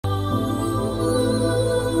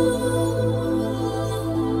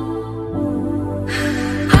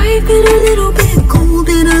been a little bit cold,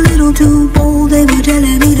 been a little too bold. They were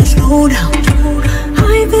telling me to slow down.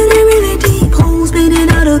 I've been in really deep holes, spinning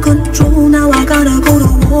out of control. Now I gotta go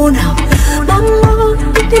to war now. My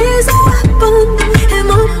mind is a weapon, and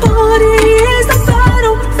my body is the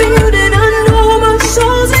battlefield. And I know my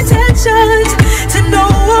soul's intentions to know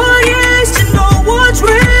what is, to know what's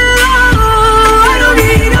real. I don't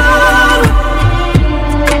need hope,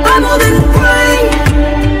 I'm more than afraid.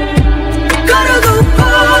 Gotta go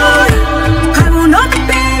hard, I will not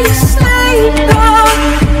be a slave.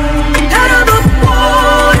 Head above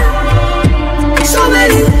water, so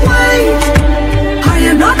many ways. I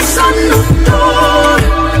am not son or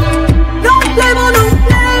daughter, no label, no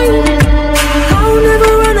name. I'll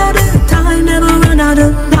never run out of time, never run out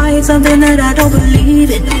of light. Something that I don't believe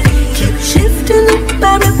in. Keep shifting the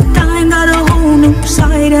paradigm, got a whole new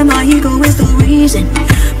side, and my ego is the reason.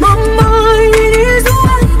 My mind is the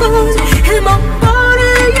weapon, and my